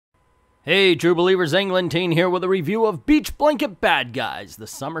Hey, True Believers, Englentine here with a review of Beach Blanket Bad Guys, the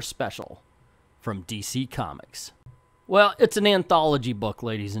summer special from DC Comics. Well, it's an anthology book,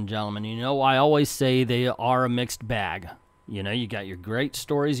 ladies and gentlemen. You know, I always say they are a mixed bag. You know, you got your great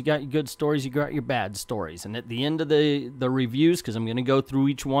stories, you got your good stories, you got your bad stories. And at the end of the reviews, because I'm going to go through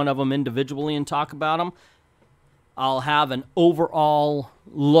each one of them individually and talk about them, I'll have an overall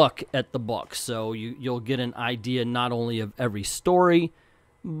look at the book. So you'll get an idea not only of every story,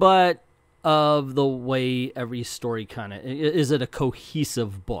 but of the way every story kind of, is it a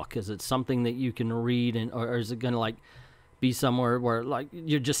cohesive book? Is it something that you can read, and or is it going to like be somewhere where like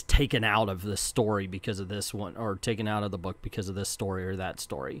you're just taken out of the story because of this one, or taken out of the book because of this story or that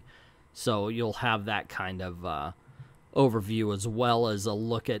story? So you'll have that kind of overview, as well as a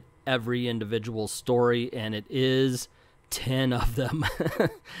look at every individual story, and it is 10 of them.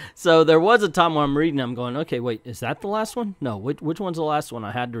 So there was a time when I'm reading, I'm going, okay, wait, is that the last one? No, which one's the last one?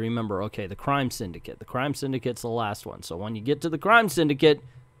 I had to remember, okay, the Crime Syndicate. The Crime Syndicate's the last one. So when you get to the Crime Syndicate,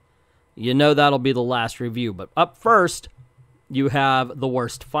 you know that'll be the last review. But up first, you have The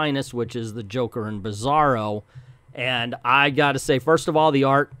Worst Finest, which is the Joker and Bizarro. And I gotta say, first of all, the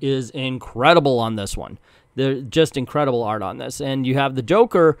art is incredible on this one. They're just incredible art on this. And you have the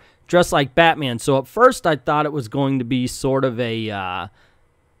Joker dressed like Batman. So at first I thought it was going to be sort of a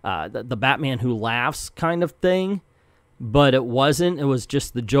the Batman Who Laughs kind of thing. But it wasn't. It was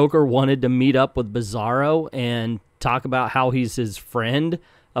just the Joker wanted to meet up with Bizarro and talk about how he's his friend.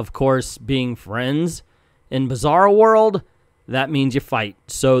 Of course, being friends in Bizarro world, that means you fight.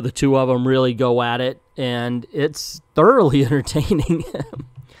 So the two of them really go at it. And it's thoroughly entertaining.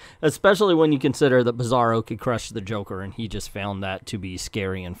 Especially when you consider that Bizarro could crush the Joker, and he just found that to be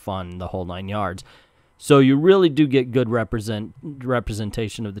scary and fun, the whole 9 yards. So you really do get good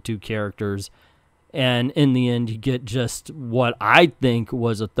representation of the two characters, and in the end you get just what I think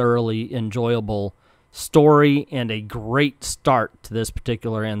was a thoroughly enjoyable story and a great start to this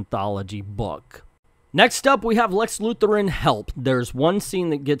particular anthology book. Next up, we have Lex Luthor in Help. There's one scene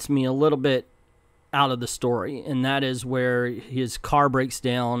that gets me a little bit out of the story, and that is where his car breaks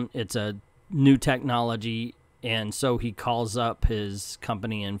down. It's a new technology, and so he calls up his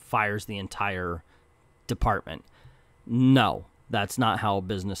company and fires the entire department. No, that's not how a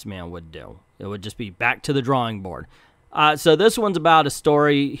businessman would do. It would just be back to the drawing board. So this one's about a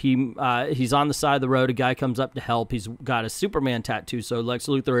story. He's on the side of the road. A guy comes up to help. He's got a Superman tattoo. So Lex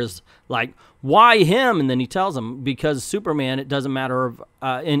Luthor is like, why him? And then he tells him, because Superman, it doesn't matter of,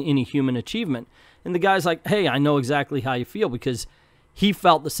 in any human achievement. And the guy's like, hey, I know exactly how you feel, because he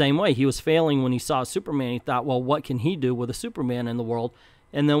felt the same way. He was failing when he saw Superman. He thought, well, what can he do with a Superman in the world?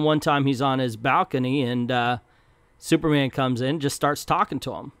 And then one time he's on his balcony, and Superman comes in, just starts talking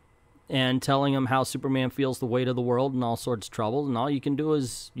to him and telling him how Superman feels the weight of the world and all sorts of troubles. And all you can do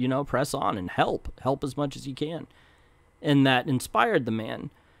is, you know, press on and help as much as you can. And that inspired the man.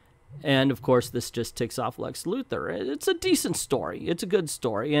 And, of course, this just ticks off Lex Luthor. It's a decent story. It's a good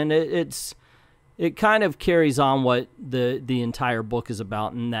story. And it kind of carries on what the entire book is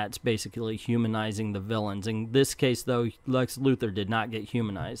about, and that's basically humanizing the villains. In this case, though, Lex Luthor did not get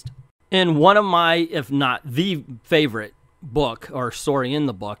humanized. And one of my, if not the favorite book or story in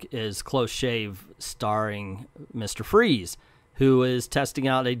the book, is Close Shave, starring Mr. Freeze, who is testing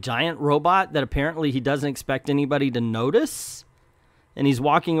out a giant robot that apparently he doesn't expect anybody to notice. And he's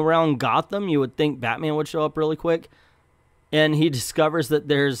walking around Gotham. You would think Batman would show up really quick. And he discovers that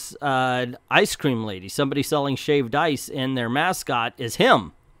there's an ice cream lady, somebody selling shaved ice, and their mascot is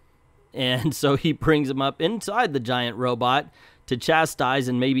him. And so he brings him up inside the giant robot to chastise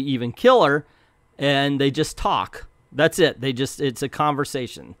and maybe even kill her, and they just talk. That's it. It's a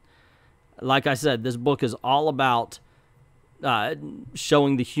conversation. Like I said, this book is all about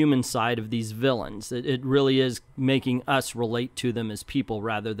showing the human side of these villains. It really is making us relate to them as people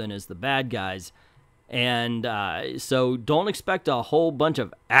rather than as the bad guys. And so don't expect a whole bunch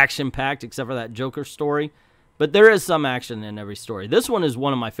of action-packed, except for that Joker story. But there is some action in every story. This one is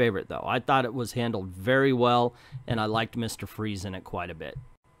one of my favorite, though. I thought it was handled very well, and I liked Mr. Freeze in it quite a bit.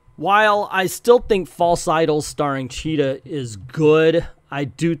 While I still think False Idols starring Cheetah is good, I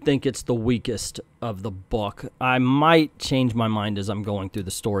do think it's the weakest of the book. I might change my mind as I'm going through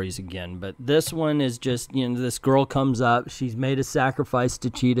the stories again, but this one is just, you know, this girl comes up, she's made a sacrifice to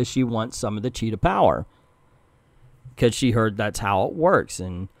Cheetah, she wants some of the Cheetah power, because she heard that's how it works,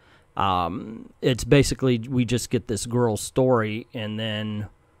 and it's basically, we just get this girl's story, and then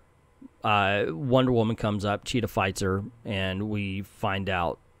Wonder Woman comes up, Cheetah fights her, and we find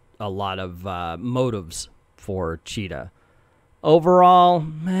out a lot of motives for Cheetah. Overall,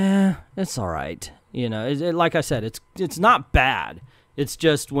 it's all right. You know, like I said, it's not bad. It's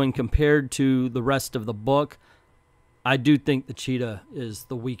just when compared to the rest of the book, I do think the cheetah is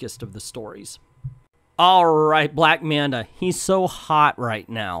the weakest of the stories. All right, Black Manta. He's so hot right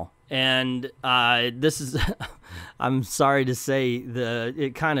now. And this is, I'm sorry to say,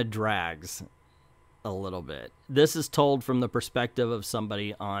 it kind of drags a little bit. This is told from the perspective of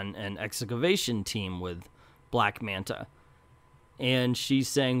somebody on an excavation team with Black Manta. And she's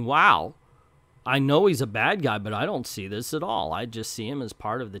saying, wow, I know he's a bad guy, but I don't see this at all. I just see him as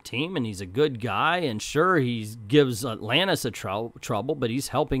part of the team, and he's a good guy. And sure, he gives Atlantis a trouble, but he's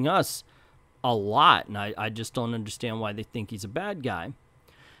helping us a lot. And I just don't understand why they think he's a bad guy.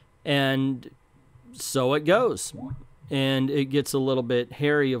 And so it goes. And it gets a little bit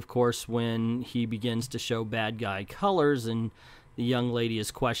hairy, of course, when he begins to show bad guy colors, and the young lady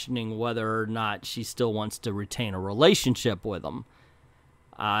is questioning whether or not she still wants to retain a relationship with him.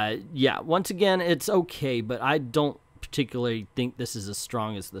 Yeah, once again, it's okay, but I don't particularly think this is as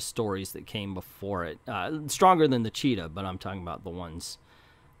strong as the stories that came before it. Stronger than the cheetah, but I'm talking about the ones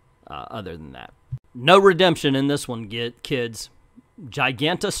other than that. No redemption in this one, kids.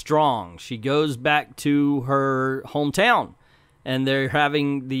 Giganta Strong. She goes back to her hometown, and they're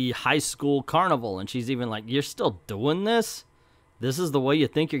having the high school carnival, and she's even like, you're still doing this? This is the way you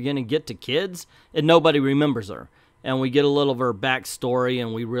think you're going to get to kids? And nobody remembers her. And we get a little of her backstory,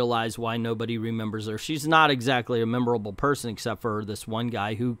 and we realize why nobody remembers her. She's not exactly a memorable person, except for this one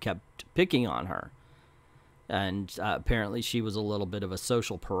guy who kept picking on her. And apparently she was a little bit of a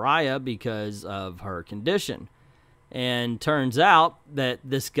social pariah because of her condition. And turns out that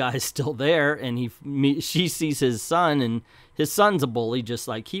this guy's still there, and she sees his son, and his son's a bully just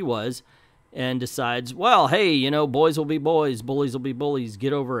like he was, and decides, well, hey, you know, boys will be boys, bullies will be bullies,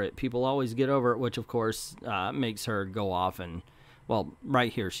 get over it. People always get over it, which, of course, makes her go off and, well,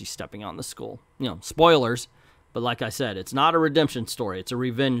 right here she's stepping on the school. You know, spoilers, but like I said, it's not a redemption story. It's a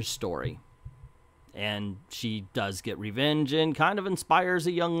revenge story. And she does get revenge and kind of inspires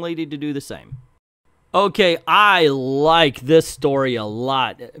a young lady to do the same. Okay, I like this story a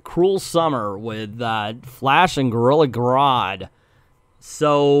lot. Cruel Summer with Flash and Gorilla Grodd.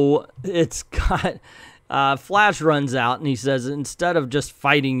 So it's got Flash runs out and he says, instead of just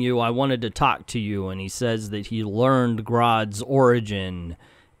fighting you, I wanted to talk to you. And he says that he learned Grodd's origin.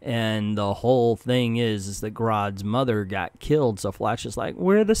 And the whole thing is that Grodd's mother got killed. So Flash is like,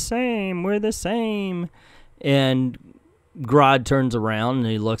 we're the same, we're the same. And Grodd turns around and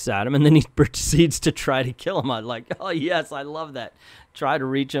he looks at him, and then he proceeds to try to kill him. I'm like, oh, yes, I love that. Try to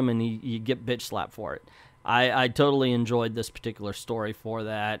reach him, and you get bitch slapped for it. I totally enjoyed this particular story for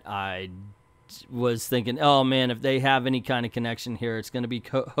that. I was thinking, oh, man, if they have any kind of connection here, it's going to be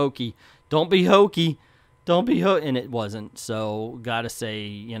hokey. Don't be hokey. Don't be hokey. And it wasn't. So, got to say,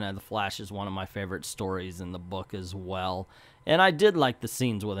 you know, The Flash is one of my favorite stories in the book as well. And I did like the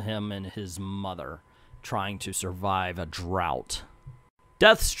scenes with him and his mother trying to survive a drought.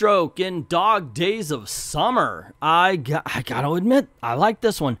 Deathstroke in Dog Days of Summer. I gotta admit, I like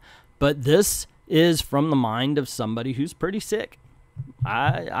this one, but this is from the mind of somebody who's pretty sick.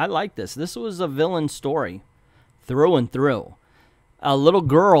 I like this. This was a villain story through and through. A little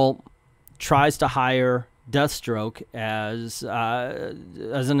girl tries to hire Deathstroke as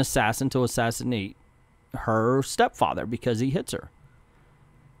an assassin to assassinate her stepfather because he hits her.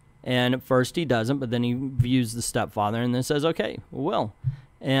 And at first he doesn't, but then he views the stepfather and then says, okay, well.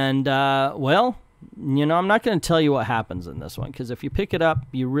 And, well, you know, I'm not going to tell you what happens in this one, because if you pick it up,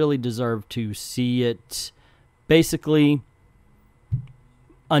 you really deserve to see it basically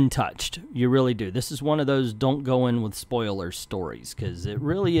untouched. You really do. This is one of those don't go in with spoiler stories, because it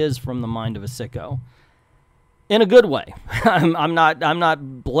really is from the mind of a sicko. In a good way. I'm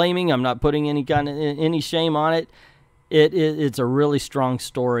not blaming, I'm not putting any shame on it. It's a really strong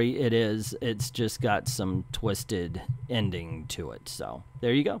story. It is. It's just got some twisted ending to it. So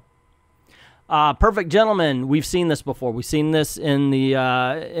there you go. Perfect Gentleman. We've seen this before. We've seen this in the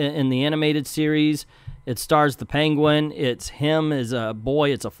animated series. It stars the Penguin. It's him as a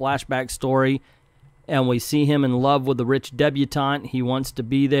boy. It's a flashback story, and we see him in love with the rich debutante. He wants to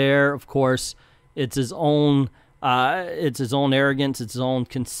be there. Of course, it's his own. It's his own arrogance. It's his own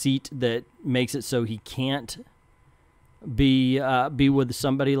conceit that makes it so he can't be with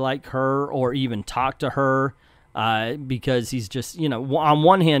somebody like her or even talk to her because he's just, you know, on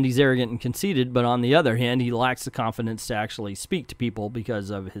one hand he's arrogant and conceited, but on the other hand he lacks the confidence to actually speak to people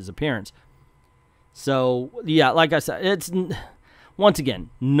because of his appearance. So yeah, like I said, it's once again,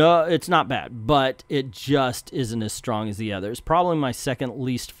 no, it's not bad, but it just isn't as strong as the others. Probably my second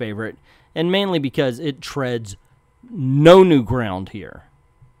least favorite, and mainly because it treads no new ground here.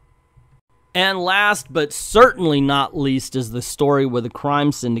 And last but certainly not least is the story with the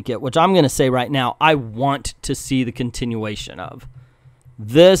crime syndicate, which I'm going to say right now, I want to see the continuation of.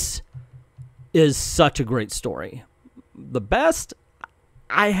 This is such a great story. The best,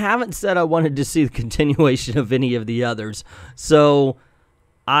 I haven't said I wanted to see the continuation of any of the others. So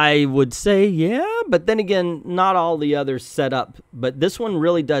I would say, yeah, but then again, not all the others set up. But this one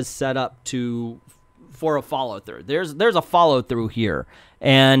really does set up for a follow-through. There's a follow-through here,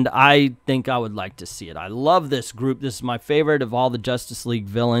 and I think I would like to see it. I love this group. This is my favorite of all the Justice League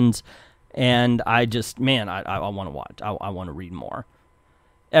villains, and I just, man, I want to watch. I want to read more.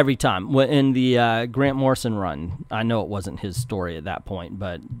 Every time. In the Grant Morrison run, I know it wasn't his story at that point,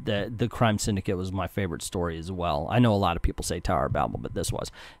 but the Crime Syndicate was my favorite story as well. I know a lot of people say Tower of Babel, but this was.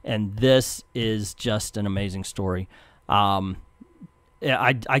 And this is just an amazing story. I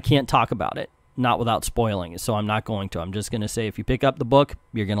can't talk about it, not without spoiling it, so I'm not going to. I'm just going to say if you pick up the book,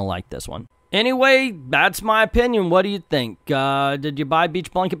 you're going to like this one. Anyway, that's my opinion. What do you think? Did you buy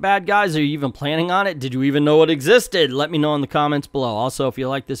Beach Blanket Bad Guys? Are you even planning on it? Did you even know it existed? Let me know in the comments below. Also, if you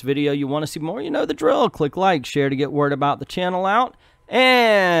like this video, you want to see more, you know the drill. Click like, share to get word about the channel out.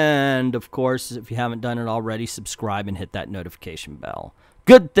 And, of course, if you haven't done it already, subscribe and hit that notification bell.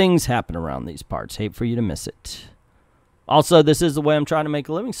 Good things happen around these parts. Hate for you to miss it. Also, this is the way I'm trying to make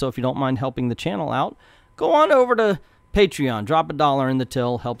a living, so if you don't mind helping the channel out, go on over to Patreon. Drop $1 in the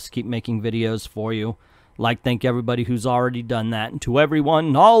till. Helps keep making videos for you. Thank everybody who's already done that. And to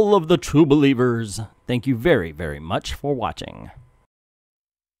everyone, all of the true believers, thank you very, very much for watching.